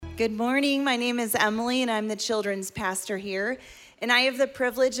Good morning. My name is Emily, and I'm the children's pastor here. And I have the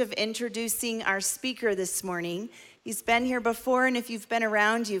privilege of introducing our speaker this morning. He's been here before, and if you've been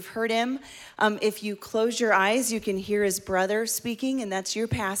around, you've heard him. If you close your eyes, you can hear his brother speaking, and that's your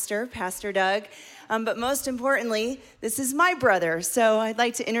pastor, Pastor Doug. But most importantly, this is my brother. So I'd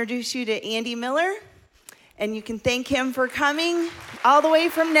like to introduce you to Andy Miller, and you can thank him for coming all the way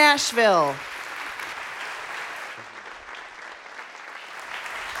from Nashville.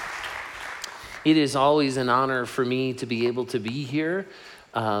 It is always an honor for me to be able to be here.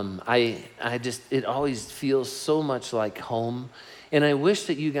 It always feels so much like home. And I wish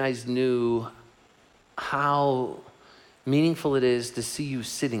that you guys knew how meaningful it is to see you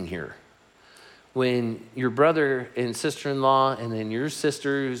sitting here. When your brother and sister-in-law and then your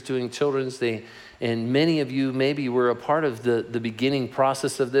sister who's doing children's day, and many of you maybe were a part of the beginning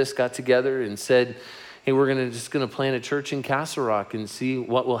process of this, got together and said, hey, we're just gonna plant a church in Castle Rock and see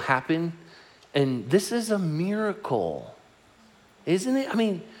what will happen. And this is a miracle, isn't it? I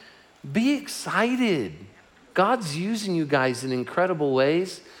mean, be excited. God's using you guys in incredible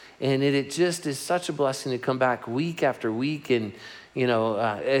ways, and it just is such a blessing to come back week after week. And, you know,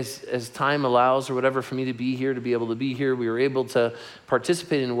 as time allows or whatever for me to be here, to be able to be here, we were able to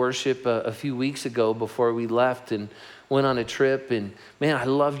participate in worship a few weeks ago before we left and went on a trip. And, man, I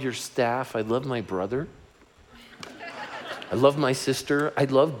love your staff. I love my brother. I love my sister. I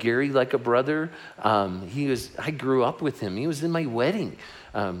love Gary like a brother. I grew up with him. He was in my wedding.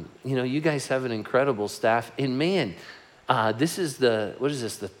 You guys have an incredible staff. And man, this is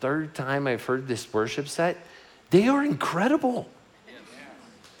the third time I've heard this worship set. They are incredible.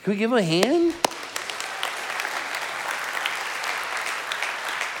 Can we give them a hand?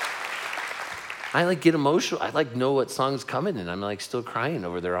 I get emotional. I know what song's coming, and I'm still crying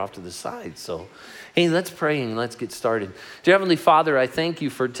over there off to the side. So, hey, let's pray and let's get started. Dear Heavenly Father, I thank you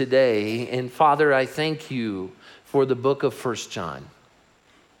for today. And Father, I thank you for the book of 1 John.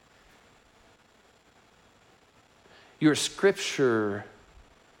 Your scripture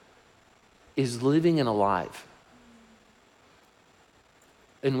is living and alive.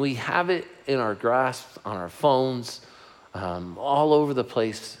 And we have it in our grasp, on our phones, all over the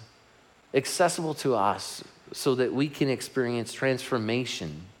place, accessible to us so that we can experience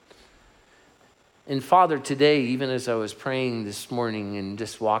transformation. And Father, today, even as I was praying this morning and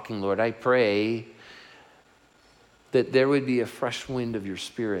just walking, Lord, I pray that there would be a fresh wind of your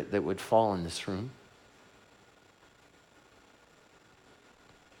Spirit that would fall in this room.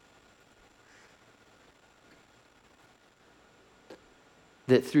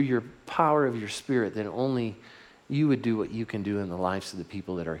 That through your power of your Spirit, that only you would do what you can do in the lives of the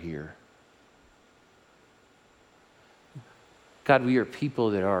people that are here. God, we are people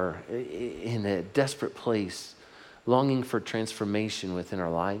that are in a desperate place, longing for transformation within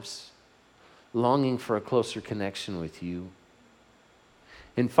our lives, longing for a closer connection with you.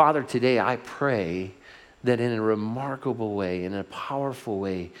 And Father, today I pray that in a remarkable way, in a powerful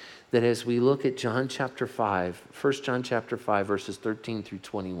way, that as we look at 1 John chapter 5, verses 13 through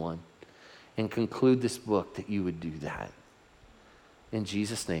 21, and conclude this book, that you would do that. In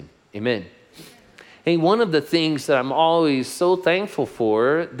Jesus' name, amen. Hey, one of the things that I'm always so thankful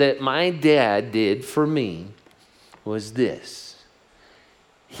for that my dad did for me was this.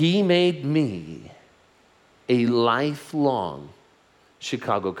 He made me a lifelong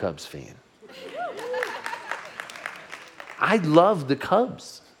Chicago Cubs fan. I love the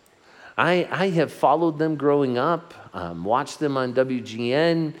Cubs. I have followed them growing up, watched them on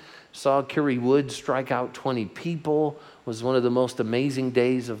WGN, saw Kerry Wood strike out 20 people, was one of the most amazing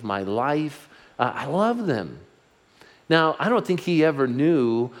days of my life. I love them. Now, I don't think he ever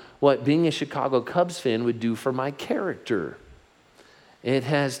knew what being a Chicago Cubs fan would do for my character. It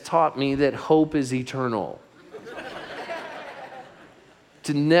has taught me that hope is eternal.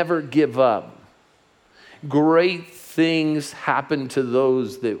 To never give up. Great things happen to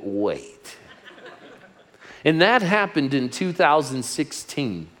those that wait. And that happened in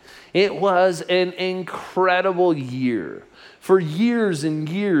 2016. It was an incredible year. For years and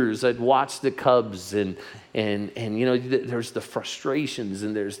years, I'd watched the Cubs and there's the frustrations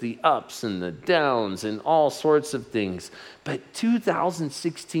and there's the ups and the downs and all sorts of things. But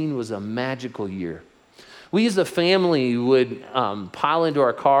 2016 was a magical year. We as a family would pile into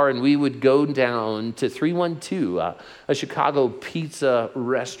our car and we would go down to 312, a Chicago pizza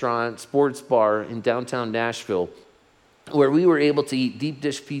restaurant, sports bar in downtown Nashville, where we were able to eat deep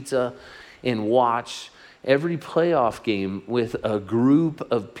dish pizza and watch every playoff game with a group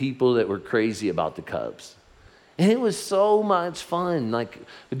of people that were crazy about the Cubs. And it was so much fun. Like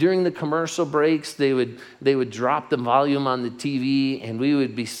during the commercial breaks, they would drop the volume on the TV and we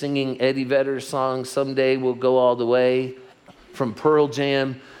would be singing Eddie Vedder's song, Someday We'll Go All the Way, from Pearl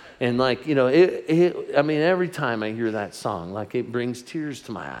Jam. And like, every time I hear that song, like it brings tears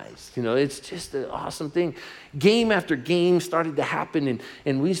to my eyes. It's just an awesome thing. Game after game started to happen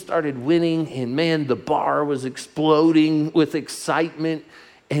and we started winning. And man, the bar was exploding with excitement.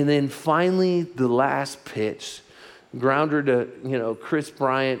 And then finally, the last pitch, grounder to, Chris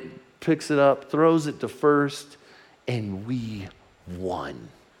Bryant picks it up, throws it to first, and we won.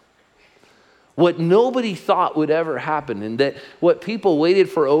 What nobody thought would ever happen, and that what people waited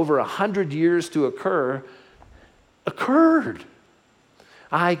for over 100 years to occur, occurred.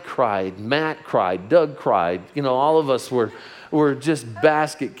 I cried, Matt cried, Doug cried. All of us were just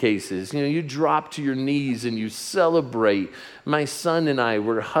basket cases. You drop to your knees and you celebrate. My son and I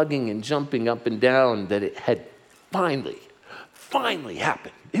were hugging and jumping up and down that it had finally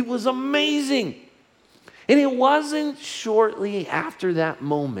happened. It was amazing. And it wasn't shortly after that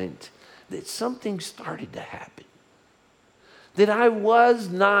moment that something started to happen that I was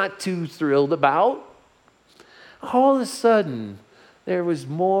not too thrilled about. All of a sudden, there was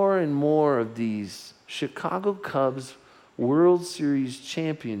more and more of these Chicago Cubs World Series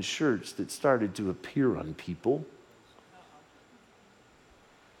champion shirts that started to appear on people.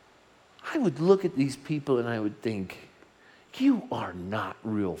 I would look at these people and I would think, you are not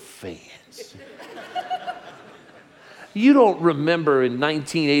real fans. You don't remember in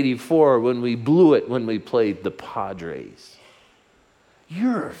 1984 when we blew it when we played the Padres.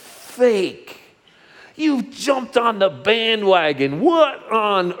 You're fake. You jumped on the bandwagon. What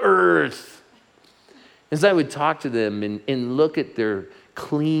on earth? As I would talk to them and look at their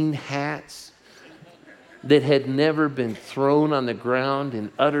clean hats that had never been thrown on the ground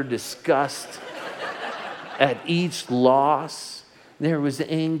in utter disgust at each loss, there was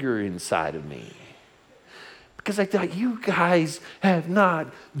anger inside of me. Because I thought, you guys have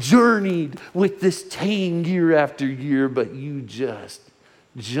not journeyed with this team year after year, but you just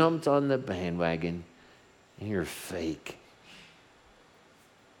jumped on the bandwagon and you're fake.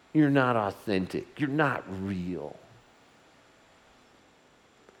 You're not authentic. You're not real.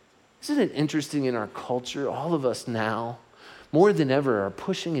 Isn't it interesting in our culture, all of us now, more than ever, are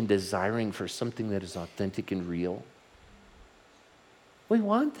pushing and desiring for something that is authentic and real? We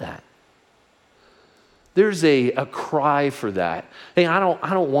want that. There's a cry for that. Hey, I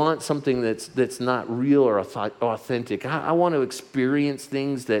don't want something that's not real or authentic. I want to experience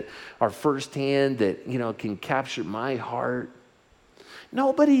things that are firsthand, that can capture my heart.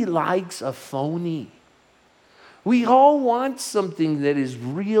 Nobody likes a phony. We all want something that is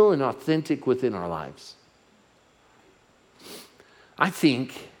real and authentic within our lives. I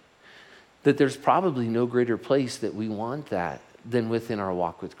think that there's probably no greater place that we want that than within our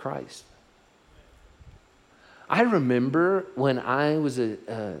walk with Christ. I remember when I was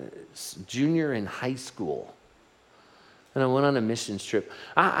a junior in high school and I went on a missions trip.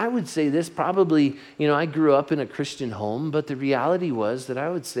 I would say this probably, I grew up in a Christian home, but the reality was that I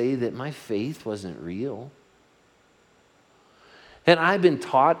would say that my faith wasn't real. And I've been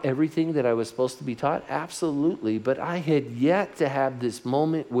taught everything that I was supposed to be taught? Absolutely. But I had yet to have this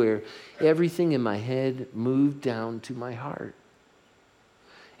moment where everything in my head moved down to my heart.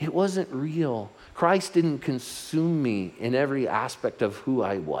 It wasn't real. Christ didn't consume me in every aspect of who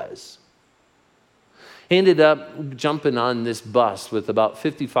I was. Ended up jumping on this bus with about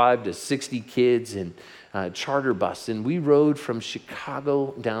 55 to 60 kids and a charter bus. And we rode from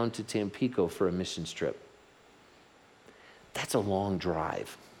Chicago down to Tampico for a missions trip. That's a long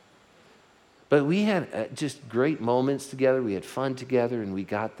drive. But we had just great moments together. We had fun together and we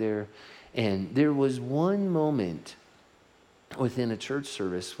got there. And there was one moment within a church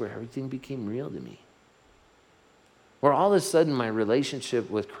service where everything became real to me. Where all of a sudden my relationship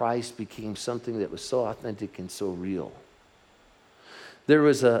with Christ became something that was so authentic and so real. There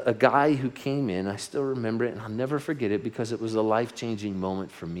was a guy who came in, I still remember it, and I'll never forget it because it was a life-changing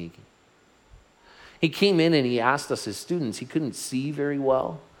moment for me. He came in and he asked us as students, he couldn't see very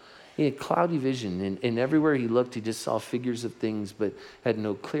well. He had cloudy vision, and everywhere he looked, he just saw figures of things but had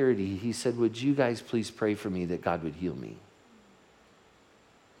no clarity. He said, would you guys please pray for me that God would heal me?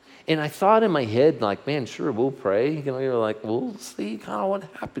 And I thought in my head, like, man, sure, we'll pray. You're like, we'll see kind of what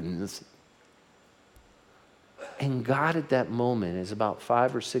happens. And God at that moment, as about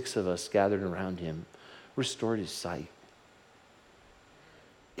 5 or 6 of us gathered around him, restored his sight.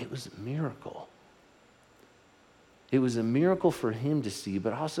 It was a miracle. It was a miracle for him to see,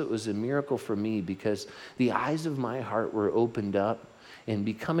 but also it was a miracle for me because the eyes of my heart were opened up And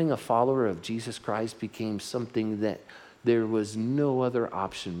becoming a follower of Jesus Christ became something that there was no other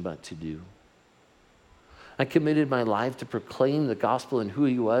option but to do. I committed my life to proclaim the gospel and who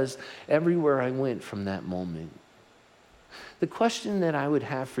he was everywhere I went from that moment. The question that I would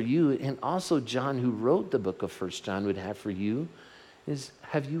have for you, and also John, who wrote the book of 1 John, would have for you is,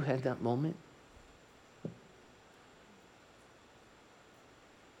 have you had that moment?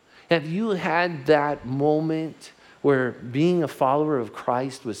 Have you had that moment where being a follower of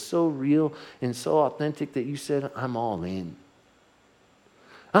Christ was so real and so authentic that you said, I'm all in.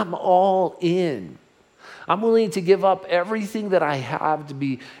 I'm all in. I'm willing to give up everything that I have to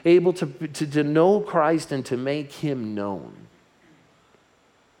be able to know Christ and to make him known.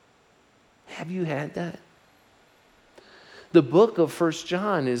 Have you had that? The book of 1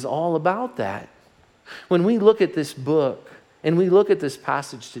 John is all about that. When we look at this book and we look at this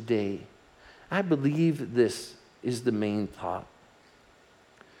passage today, I believe this is the main thought.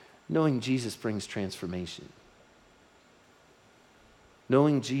 Knowing Jesus brings transformation.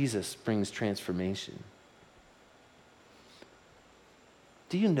 Knowing Jesus brings transformation.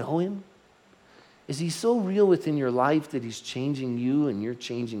 Do you know him? Is he so real within your life that he's changing you and you're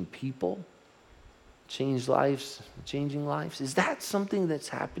changing people? Change lives, changing lives. Is that something that's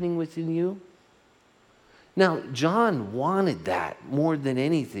happening within you? Now, John wanted that more than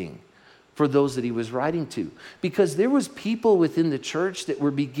anything for those that he was writing to, because there was people within the church that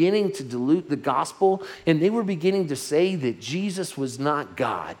were beginning to dilute the gospel, and they were beginning to say that Jesus was not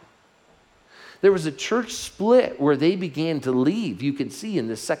God. There was a church split where they began to leave. You can see in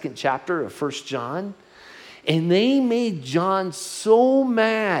the 2nd chapter of 1 John. And they made John so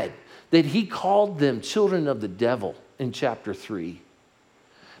mad that he called them children of the devil in chapter 3.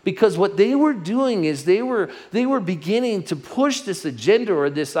 Because what they were doing is they were beginning to push this agenda or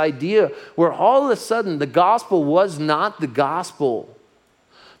this idea where all of a sudden the gospel was not the gospel.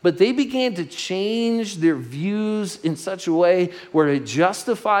 But they began to change their views in such a way where it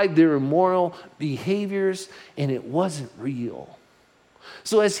justified their immoral behaviors, and it wasn't real.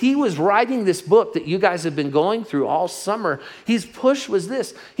 So as he was writing this book that you guys have been going through all summer, his push was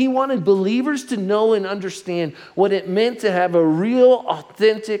this. He wanted believers to know and understand what it meant to have a real,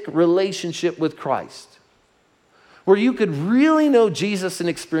 authentic relationship with Christ, where you could really know Jesus and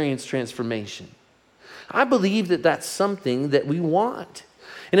experience transformation. I believe that that's something that we want.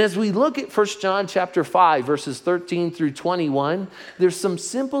 And as we look at 1 John chapter 5, verses 13 through 21, there's some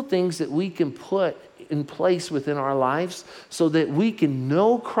simple things that we can put in place within our lives so that we can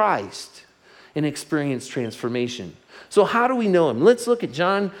know Christ and experience transformation. So how do we know him? Let's look at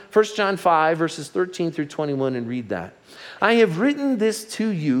 1 John 5, verses 13 through 21 and read that. I have written this to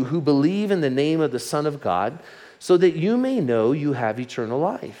you who believe in the name of the Son of God, so that you may know you have eternal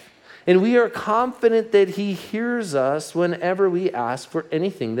life. And we are confident that he hears us whenever we ask for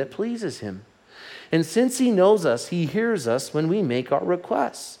anything that pleases him. And since he knows us, he hears us when we make our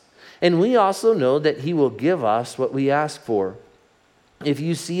requests. And we also know that he will give us what we ask for. If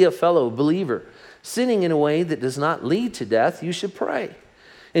you see a fellow believer sinning in a way that does not lead to death, you should pray.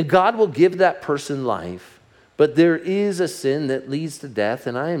 And God will give that person life. But there is a sin that leads to death,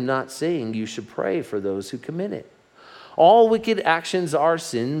 and I am not saying you should pray for those who commit it. All wicked actions are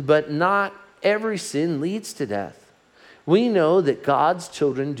sin, but not every sin leads to death. We know that God's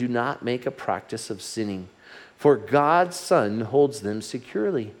children do not make a practice of sinning, for God's Son holds them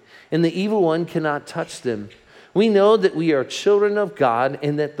securely, and the evil one cannot touch them. We know that we are children of God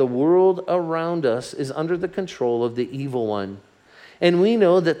and that the world around us is under the control of the evil one. And we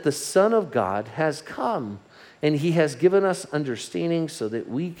know that the Son of God has come, and he has given us understanding so that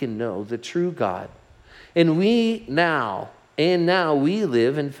we can know the true God. And now we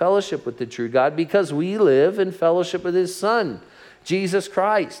live in fellowship with the true God because we live in fellowship with his Son, Jesus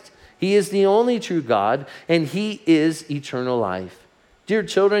Christ. He is the only true God, and he is eternal life. Dear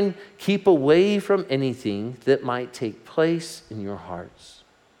children, keep away from anything that might take place in your hearts.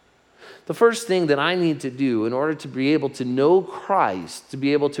 The first thing that I need to do in order to be able to know Christ, to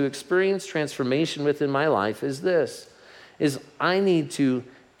be able to experience transformation within my life is this, is I need to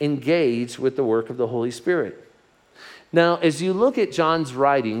engage with the work of the Holy Spirit. Now, as you look at John's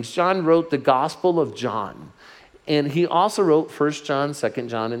writings, John wrote the Gospel of John, and he also wrote 1 John, 2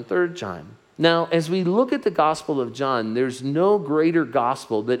 John, and 3 John. Now, as we look at the Gospel of John, there's no greater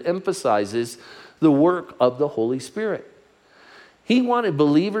gospel that emphasizes the work of the Holy Spirit. He wanted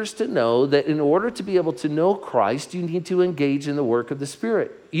believers to know that in order to be able to know Christ, you need to engage in the work of the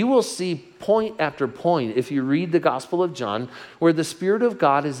Spirit. You will see point after point, if you read the Gospel of John, where the Spirit of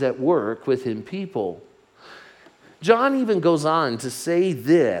God is at work within people. John even goes on to say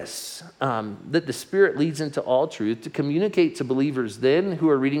this, that the Spirit leads into all truth, to communicate to believers then who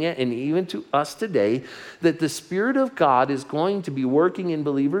are reading it, and even to us today, that the Spirit of God is going to be working in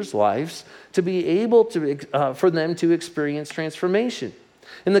believers' lives to be able to, for them to experience transformation.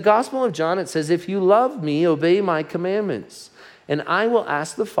 In the Gospel of John, it says, if you love me, obey my commandments, and I will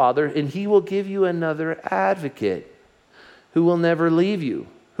ask the Father, and he will give you another advocate who will never leave you.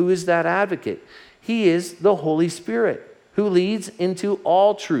 Who is that advocate? He is the Holy Spirit, who leads into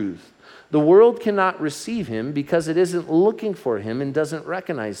all truth. The world cannot receive him because it isn't looking for him and doesn't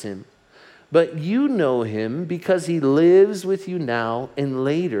recognize him. But you know him because he lives with you now and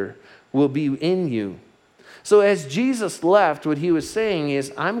later will be in you. So as Jesus left, what he was saying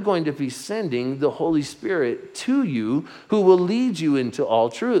is, I'm going to be sending the Holy Spirit to you who will lead you into all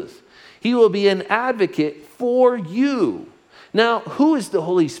truth. He will be an advocate for you. Now, who is the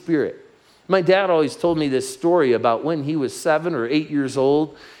Holy Spirit? My dad always told me this story about when he was 7 or 8 years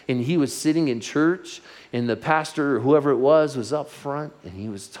old and he was sitting in church and the pastor or whoever it was up front and he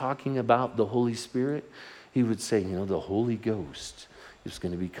was talking about the Holy Spirit. He would say, the Holy Ghost is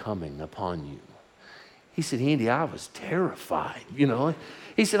going to be coming upon you. He said, Andy, I was terrified,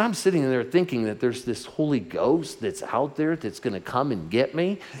 He said, I'm sitting there thinking that there's this Holy Ghost that's out there that's going to come and get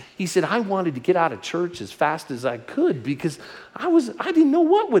me. He said, I wanted to get out of church as fast as I could because I didn't know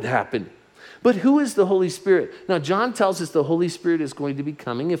what would happen. But who is the Holy Spirit? Now, John tells us the Holy Spirit is going to be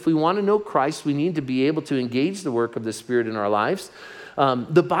coming. If we want to know Christ, we need to be able to engage the work of the Spirit in our lives.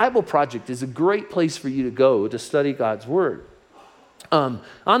 The Bible Project is a great place for you to go to study God's Word. In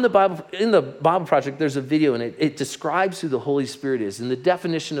the Bible Project, there's a video, and it describes who the Holy Spirit is and the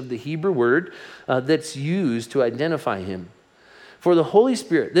definition of the Hebrew word that's used to identify him. For the Holy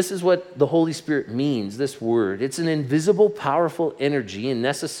Spirit, this is what the Holy Spirit means, this word. It's an invisible, powerful energy and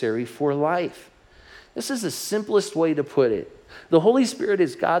necessary for life. This is the simplest way to put it. The Holy Spirit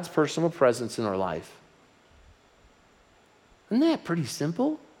is God's personal presence in our life. Isn't that pretty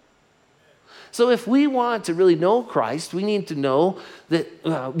simple? So if we want to really know Christ, we need to know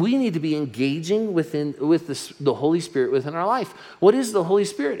that we need to be engaging with the Holy Spirit within our life. What is the Holy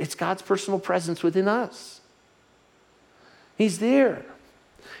Spirit? It's God's personal presence within us. He's there.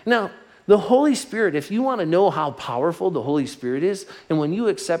 Now, the Holy Spirit, if you want to know how powerful the Holy Spirit is, and when you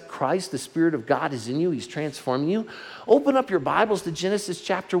accept Christ, the Spirit of God is in you, he's transforming you, open up your Bibles to Genesis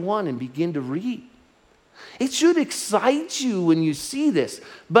chapter 1 and begin to read. It should excite you when you see this.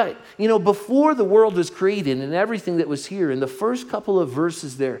 But, before the world was created and everything that was here, in the first couple of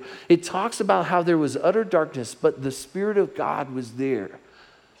verses there, it talks about how there was utter darkness, but the Spirit of God was there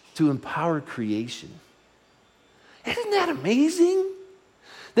to empower creation. Isn't that amazing?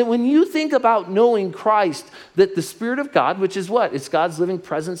 That when you think about knowing Christ, that the Spirit of God, which is what? It's God's living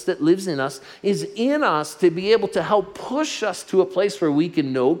presence that lives in us, is in us to be able to help push us to a place where we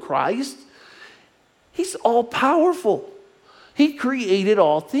can know Christ. He's all powerful. He created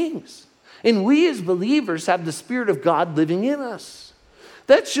all things. And we as believers have the Spirit of God living in us.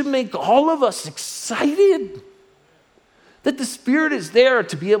 That should make all of us excited. That the Spirit is there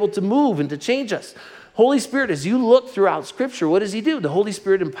to be able to move and to change us. Holy Spirit, as you look throughout Scripture, what does he do? The Holy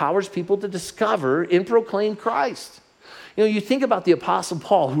Spirit empowers people to discover and proclaim Christ. You think about the Apostle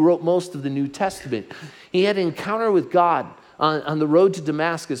Paul, who wrote most of the New Testament. He had an encounter with God on the road to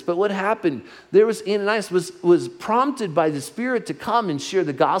Damascus. But what happened? Ananias was prompted by the Spirit to come and share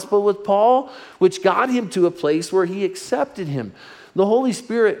the gospel with Paul, which got him to a place where he accepted him. The Holy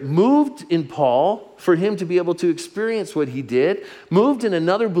Spirit moved in Paul for him to be able to experience what he did, moved in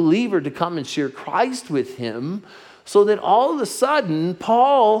another believer to come and share Christ with him, so that all of a sudden,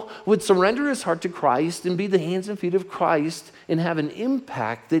 Paul would surrender his heart to Christ and be the hands and feet of Christ and have an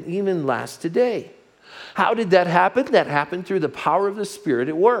impact that even lasts today. How did that happen? That happened through the power of the Spirit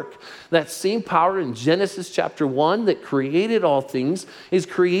at work. That same power in Genesis chapter 1 that created all things is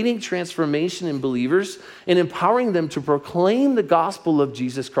creating transformation in believers and empowering them to proclaim the gospel of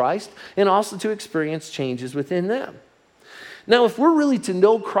Jesus Christ and also to experience changes within them. Now, if we're really to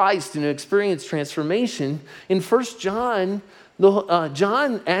know Christ and experience transformation, in 1 John,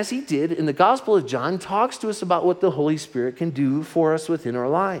 John, as he did in the Gospel of John, talks to us about what the Holy Spirit can do for us within our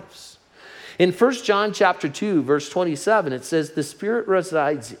lives. In 1 John chapter 2, verse 27, it says, the Spirit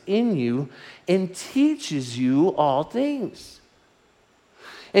resides in you and teaches you all things.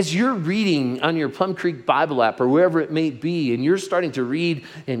 As you're reading on your Plum Creek Bible app or wherever it may be, and you're starting to read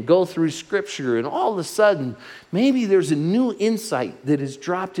and go through Scripture, and all of a sudden, maybe there's a new insight that is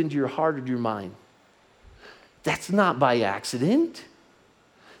dropped into your heart or your mind. That's not by accident.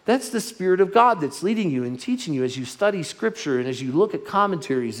 That's the Spirit of God that's leading you and teaching you as you study Scripture and as you look at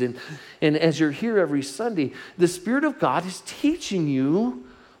commentaries and as you're here every Sunday. The Spirit of God is teaching you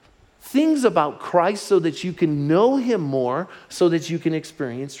things about Christ so that you can know him more, so that you can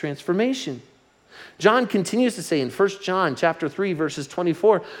experience transformation. John continues to say in 1 John chapter 3, verses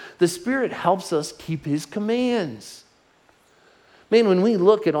 24, the Spirit helps us keep his commands. Man, when we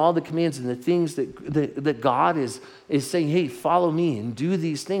look at all the commands and the things that God is saying, hey, follow me and do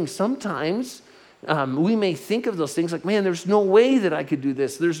these things, sometimes we may think of those things like, man, there's no way that I could do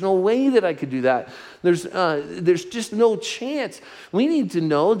this. There's no way that I could do that. There's just no chance. We need to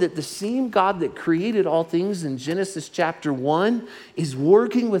know that the same God that created all things in Genesis chapter 1 is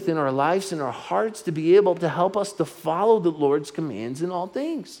working within our lives and our hearts to be able to help us to follow the Lord's commands in all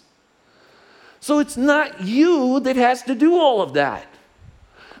things. So it's not you that has to do all of that.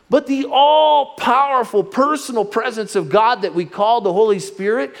 But the all-powerful personal presence of God that we call the Holy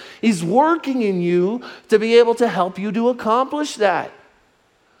Spirit is working in you to be able to help you to accomplish that.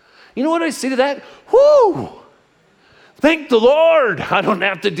 You know what I say to that? Whoo! Thank the Lord. I don't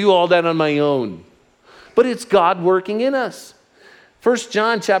have to do all that on my own. But it's God working in us. 1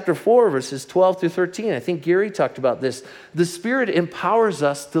 John chapter 4, verses 12 through 13. I think Gary talked about this. The Spirit empowers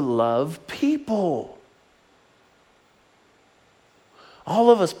us to love people. All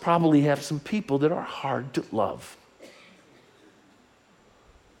of us probably have some people that are hard to love.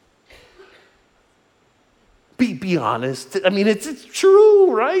 Be honest. I mean, it's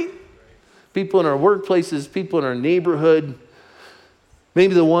true, right? People in our workplaces, people in our neighborhood.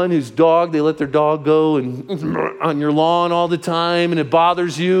 Maybe the one whose dog, they let their dog go and on your lawn all the time and it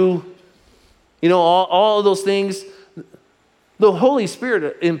bothers you. You know, all of those things. The Holy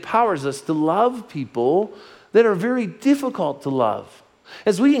Spirit empowers us to love people that are very difficult to love.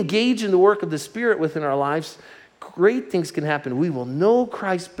 As we engage in the work of the Spirit within our lives, great things can happen. We will know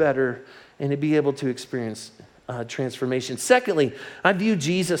Christ better and to be able to experience transformation. Secondly, I view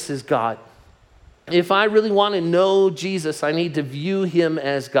Jesus as God. If I really want to know Jesus, I need to view him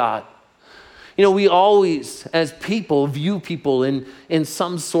as God. You know, we always, as people, view people in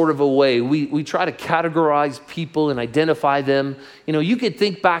some sort of a way. We try to categorize people and identify them. You know, you could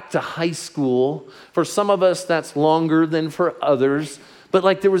think back to high school. For some of us, that's longer than for others. But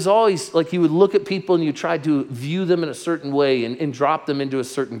like there was always, like you would look at people and you tried to view them in a certain way and drop them into a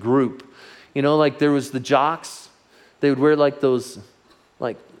certain group. You know, like there was the jocks. They would wear like those,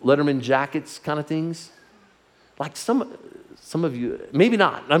 like Letterman jackets kind of things. Like some of you, maybe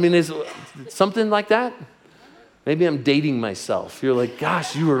not. I mean, is something like that? Maybe I'm dating myself. You're like,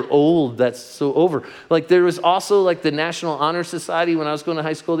 gosh, you are old. That's so over. Like there was also like the National Honor Society when I was going to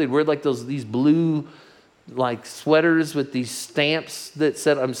high school. They'd wear like these blue like sweaters with these stamps that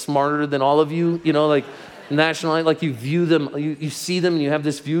said I'm smarter than all of you. You know, like national, like you view them, you see them and you have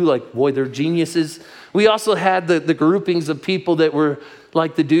this view like, boy, they're geniuses. We also had the groupings of people that were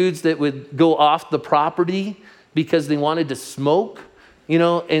like the dudes that would go off the property because they wanted to smoke, you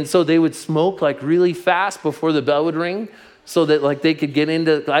know, and so they would smoke like really fast before the bell would ring so that like they could get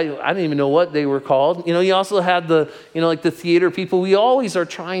into, I didn't even know what they were called. You know, you also had like the theater people. We always are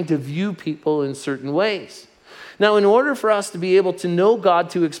trying to view people in certain ways. Now, in order for us to be able to know God,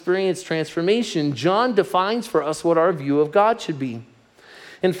 to experience transformation, John defines for us what our view of God should be.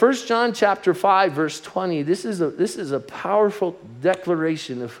 In 1 John chapter 5, verse 20, this is a powerful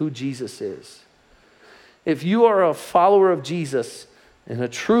declaration of who Jesus is. If you are a follower of Jesus and a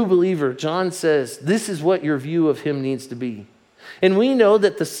true believer, John says, this is what your view of him needs to be. And we know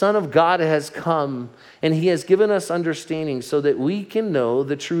that the Son of God has come and he has given us understanding so that we can know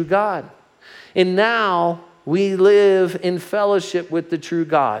the true God. And now we live in fellowship with the true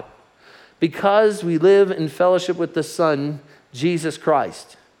God because we live in fellowship with the Son, Jesus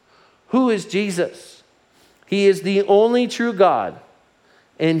Christ. Who is Jesus? He is the only true God,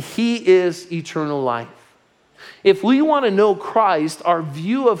 and he is eternal life. If we want to know Christ, our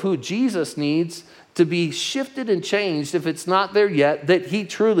view of who Jesus needs to be shifted and changed, if it's not there yet, that he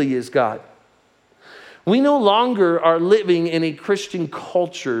truly is God. We no longer are living in a Christian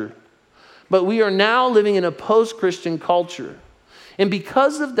culture, but we are now living in a post-Christian culture. And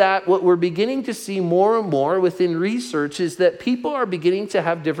because of that, what we're beginning to see more and more within research is that people are beginning to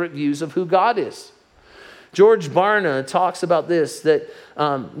have different views of who God is. George Barna talks about this, that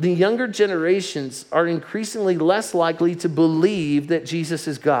the younger generations are increasingly less likely to believe that Jesus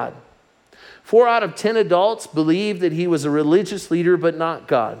is God. 4 out of 10 adults believe that he was a religious leader, but not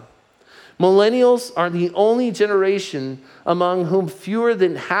God. Millennials are the only generation among whom fewer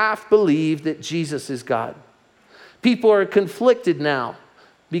than half believe that Jesus is God. People are conflicted now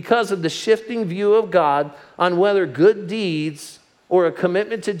because of the shifting view of God on whether good deeds or a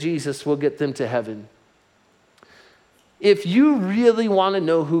commitment to Jesus will get them to heaven. If you really want to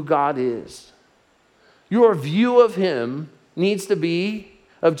know who God is, your view of him needs to be,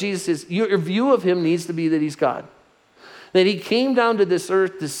 of Jesus, your view of him needs to be that he's God. That he came down to this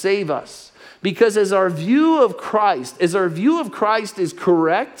earth to save us. Because as our view of Christ is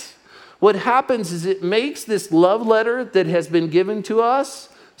correct, what happens is it makes this love letter that has been given to us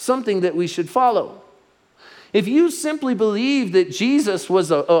something that we should follow. If you simply believe that Jesus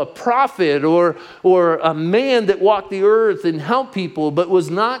was a prophet or a man that walked the earth and helped people but was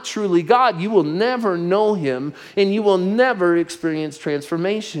not truly God, you will never know him and you will never experience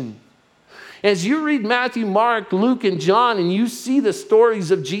transformation. As you read Matthew, Mark, Luke, and John, and you see the stories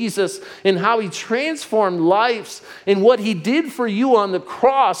of Jesus and how he transformed lives and what he did for you on the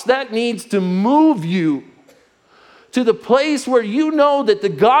cross, that needs to move you to the place where you know that the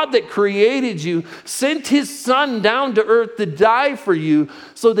God that created you sent his son down to earth to die for you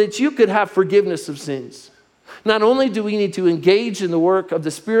so that you could have forgiveness of sins. Not only do we need to engage in the work of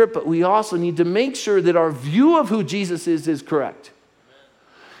the Spirit, but we also need to make sure that our view of who Jesus is correct.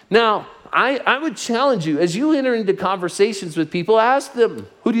 Now, I would challenge you, as you enter into conversations with people, ask them,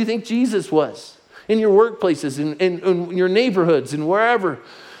 who do you think Jesus was? In your workplaces, in your neighborhoods, and wherever.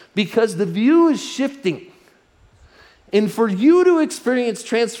 Because the view is shifting. And for you to experience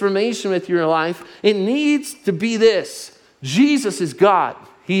transformation with your life, it needs to be this: Jesus is God.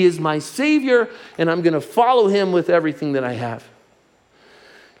 He is my Savior, and I'm going to follow him with everything that I have.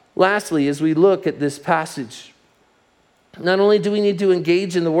 Lastly, as we look at this passage, not only do we need to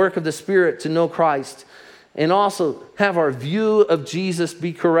engage in the work of the Spirit to know Christ and also have our view of Jesus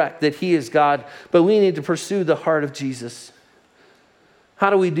be correct, that he is God, but we need to pursue the heart of Jesus. How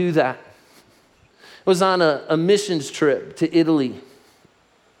do we do that? I was on a missions trip to Italy.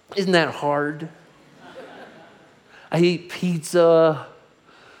 Isn't that hard? I ate pizza,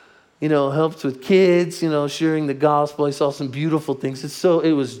 helped with kids, sharing the gospel. I saw some beautiful things.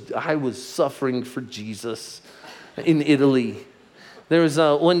 I was suffering for Jesus in Italy. There was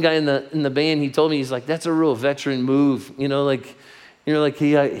one guy in the band, he told me, he's like, that's a real veteran move.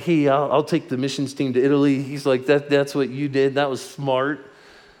 Hey, I'll take the missions team to Italy. He's like, that's what you did. That was smart.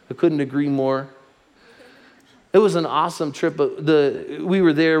 I couldn't agree more. It was an awesome trip, but we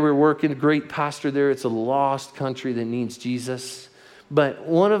were there, we were working, great pastor there. It's a lost country that needs Jesus. But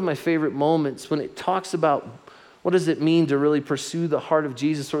one of my favorite moments when it talks about what does it mean to really pursue the heart of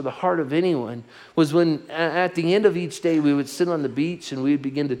Jesus or the heart of anyone was when at the end of each day we would sit on the beach and we would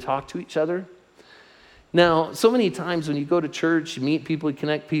begin to talk to each other. Now, so many times when you go to church, you meet people, you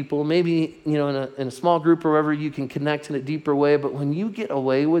connect people, maybe in a small group or wherever you can connect in a deeper way, but when you get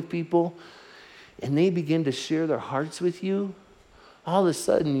away with people and they begin to share their hearts with you, all of a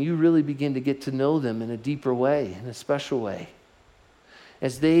sudden you really begin to get to know them in a deeper way, in a special way.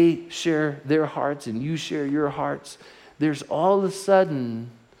 As they share their hearts and you share your hearts, there's all of a sudden,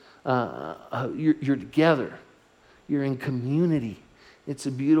 you're together. You're in community. It's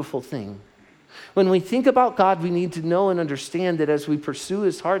a beautiful thing. When we think about God, we need to know and understand that as we pursue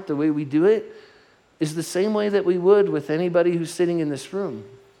his heart, the way we do it is the same way that we would with anybody who's sitting in this room.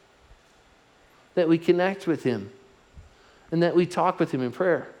 That we connect with him and that we talk with him in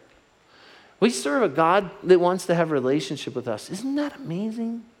prayer. We serve a God that wants to have a relationship with us. Isn't that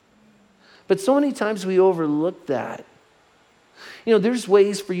amazing? But so many times we overlook that. There's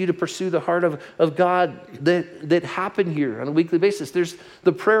ways for you to pursue the heart of God that happen here on a weekly basis. There's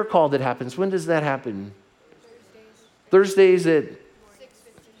the prayer call that happens. When does that happen? Thursdays at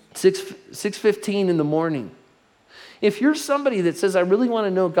 6:15 in the morning. If you're somebody that says, I really want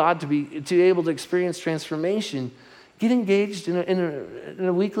to know God to be able to experience transformation, get engaged in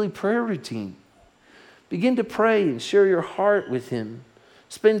a weekly prayer routine. Begin to pray and share your heart with him.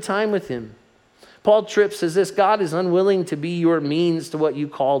 Spend time with him. Paul Tripp says this: God is unwilling to be your means to what you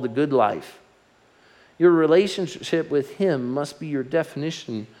call the good life. Your relationship with him must be your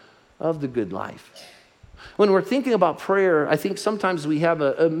definition of the good life. When we're thinking about prayer, I think sometimes we have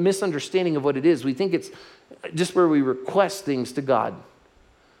a misunderstanding of what it is. We think it's just where we request things to God,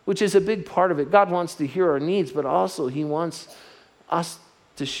 which is a big part of it. God wants to hear our needs, but also he wants us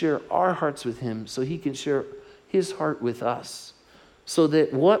to share our hearts with him so he can share his heart with us, so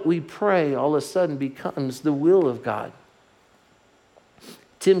that what we pray all of a sudden becomes the will of God.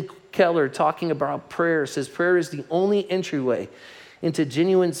 Tim Keller, talking about prayer, says prayer is the only entryway into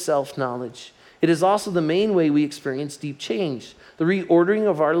genuine self-knowledge. It is also the main way we experience deep change, the reordering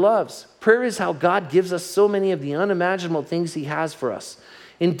of our loves. Prayer is how God gives us so many of the unimaginable things he has for us.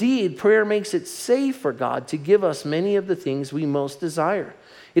 Indeed, prayer makes it safe for God to give us many of the things we most desire.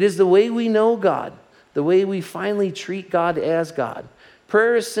 It is the way we know God, the way we finally treat God as God.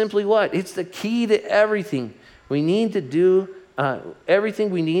 Prayer is simply what? It's the key to everything we need to do, everything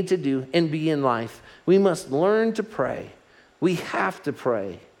we need to do and be in life. We must learn to pray. We have to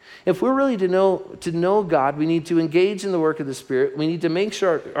pray. If we're really to know God, we need to engage in the work of the Spirit. We need to make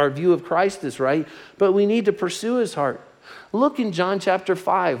sure our view of Christ is right, but we need to pursue his heart. Look in John chapter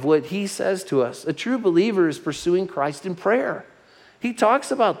 5, what he says to us. A true believer is pursuing Christ in prayer. He talks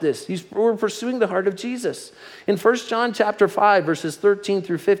about this. We're pursuing the heart of Jesus. In 1 John chapter 5, verses 13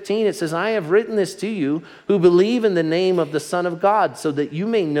 through 15, it says, I have written this to you who believe in the name of the Son of God, so that you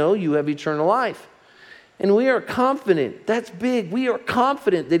may know you have eternal life. And we are confident, that's big, we are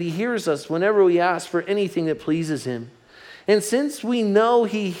confident that he hears us whenever we ask for anything that pleases him. And since we know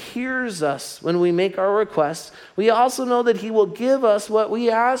he hears us when we make our requests, we also know that he will give us what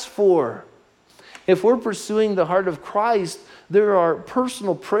we ask for. If we're pursuing the heart of Christ, there are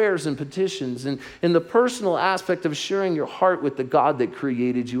personal prayers and petitions, and the personal aspect of sharing your heart with the God that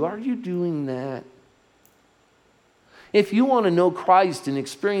created you. Are you doing that? If you want to know Christ and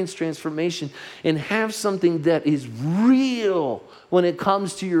experience transformation and have something that is real when it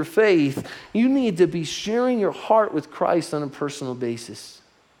comes to your faith, you need to be sharing your heart with Christ on a personal basis.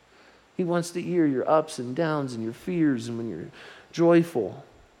 He wants to hear your ups and downs and your fears and when you're joyful.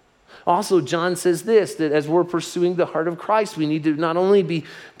 Also, John says this, that as we're pursuing the heart of Christ, we need to not only be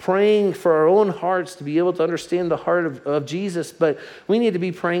praying for our own hearts to be able to understand the heart of Jesus, but we need to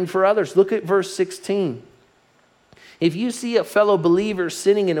be praying for others. Look at verse 16. If you see a fellow believer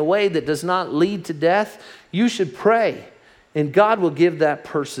sinning in a way that does not lead to death, you should pray, and God will give that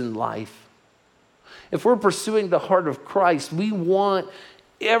person life. If we're pursuing the heart of Christ, we want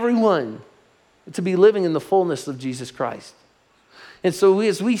everyone to be living in the fullness of Jesus Christ. And so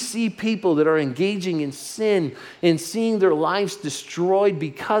as we see people that are engaging in sin and seeing their lives destroyed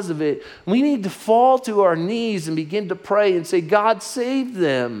because of it, we need to fall to our knees and begin to pray and say, God, save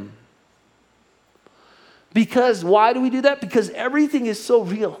them. Because why do we do that? Because everything is so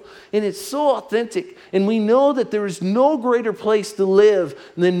real and it's so authentic. And we know that there is no greater place to live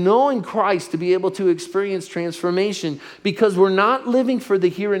than knowing Christ to be able to experience transformation, because we're not living for the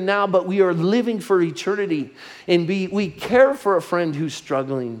here and now, but we are living for eternity. And we care for a friend who's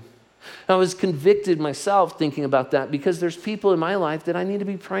struggling. I was convicted myself thinking about that, because there's people in my life that I need to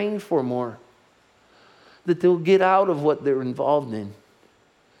be praying for more, that they'll get out of what they're involved in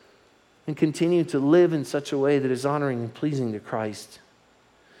and continue to live in such a way that is honoring and pleasing to Christ.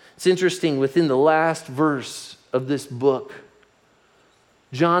 It's interesting, within the last verse of this book,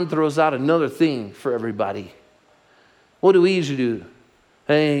 John throws out another thing for everybody. What do we usually do?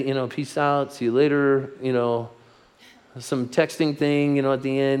 Hey, peace out, see you later, some texting thing, at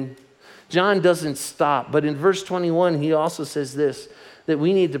the end. John doesn't stop, but in verse 21, he also says this, that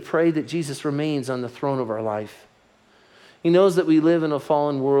we need to pray that Jesus remains on the throne of our life. He knows that we live in a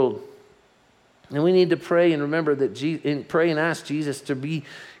fallen world. And we need to pray and remember that pray and ask Jesus to be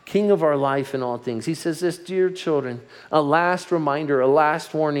King of our life in all things. He says this, dear children, a last reminder, a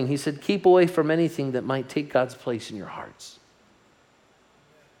last warning. He said, keep away from anything that might take God's place in your hearts.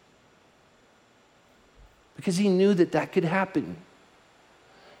 Because he knew that could happen.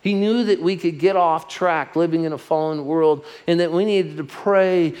 He knew that we could get off track living in a fallen world, and that we needed to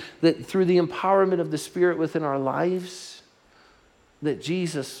pray that through the empowerment of the Spirit within our lives, that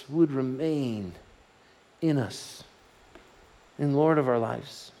Jesus would remain in us and Lord of our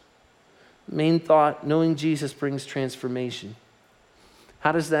lives. Main thought, knowing Jesus brings transformation.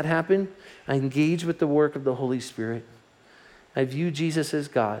 How does that happen? I engage with the work of the Holy Spirit. I view Jesus as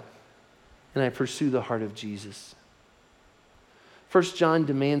God, and I pursue the heart of Jesus. 1 John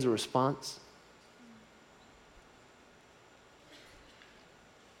demands a response.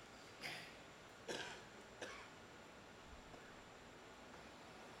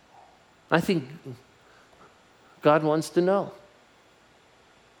 I think God wants to know.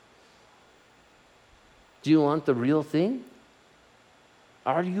 Do you want the real thing?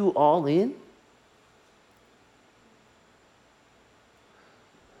 Are you all in?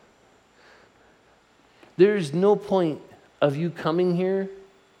 There is no point of you coming here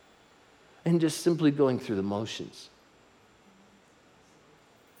and just simply going through the motions.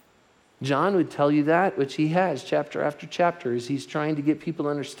 John would tell you that, which he has chapter after chapter, as he's trying to get people to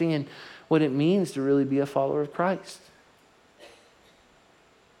understand what it means to really be a follower of Christ.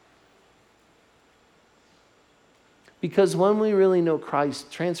 Because when we really know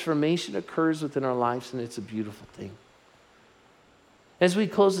Christ, transformation occurs within our lives, and it's a beautiful thing. As we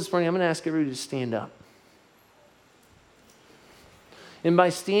close this morning, I'm going to ask everybody to stand up. And by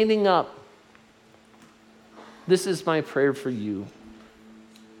standing up, this is my prayer for you.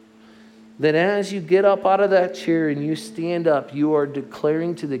 that as you get up out of that chair and you stand up, you are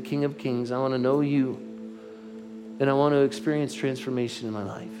declaring to the King of Kings, I want to know you, and I want to experience transformation in my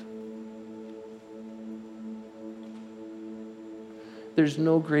life. There's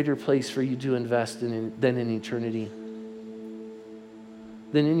no greater place for you to invest than in eternity,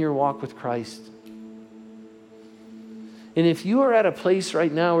 than in your walk with Christ. And if you are at a place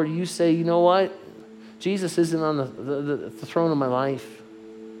right now where you say, you know what? Jesus isn't on the throne of my life,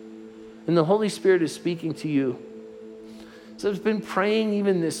 and the Holy Spirit is speaking to you. So I've been praying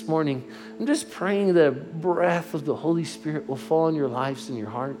even this morning. I'm just praying the breath of the Holy Spirit will fall on your lives and your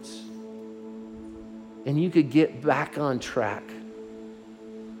hearts, and you could get back on track.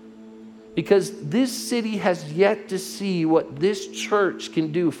 Because this city has yet to see what this church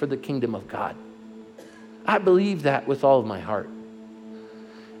can do for the kingdom of God. I believe that with all of my heart.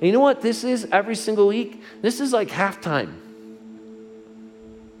 And you know what this is every single week? This is like halftime.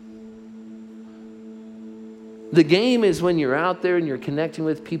 The game is when you're out there and you're connecting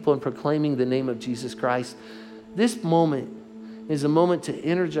with people and proclaiming the name of Jesus Christ. This moment is a moment to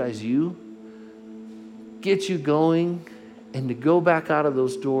energize you, get you going, and to go back out of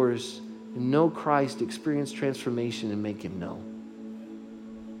those doors and know Christ, experience transformation, and make him known.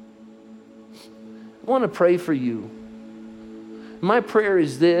 I want to pray for you. My prayer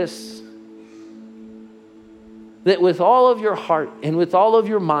is this, that with all of your heart and with all of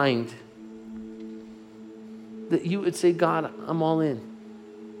your mind, that you would say, God, I'm all in.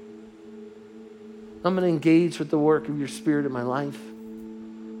 I'm going to engage with the work of your Spirit in my life.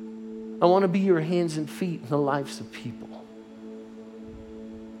 I want to be your hands and feet in the lives of people.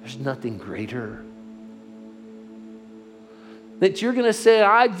 There's nothing greater. That you're going to say,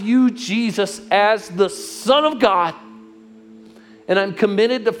 I view Jesus as the Son of God, and I'm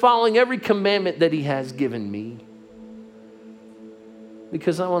committed to following every commandment that he has given me,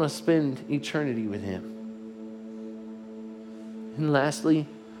 because I want to spend eternity with him. And lastly,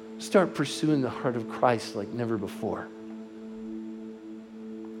 start pursuing the heart of Christ like never before.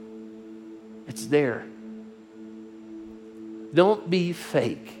 It's there. Don't be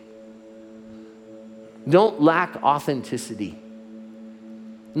fake. Don't lack authenticity.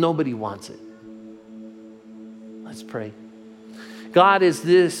 Nobody wants it. Let's pray. God, as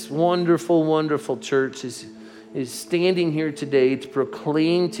this wonderful, wonderful church is standing here today to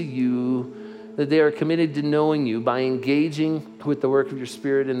proclaim to you that they are committed to knowing you by engaging with the work of your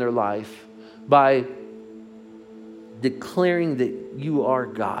Spirit in their life, by declaring that you are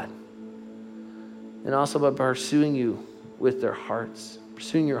God, and also by pursuing you with their hearts,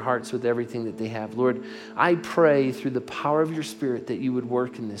 pursuing your hearts with everything that they have. Lord, I pray through the power of your Spirit that you would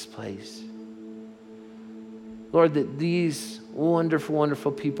work in this place. Lord, that these wonderful,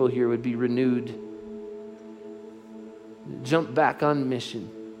 wonderful people here would be renewed, jump back on mission,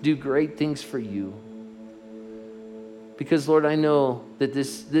 do great things for you. Because, Lord, I know that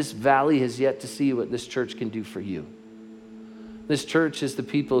this valley has yet to see what this church can do for you. This church is the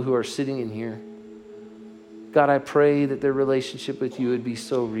people who are sitting in here. God, I pray that their relationship with you would be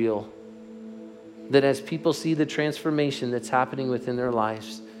so real, that as people see the transformation that's happening within their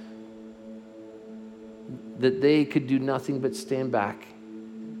lives, that they could do nothing but stand back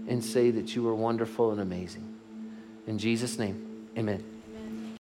and say that you are wonderful and amazing. In Jesus' name, amen.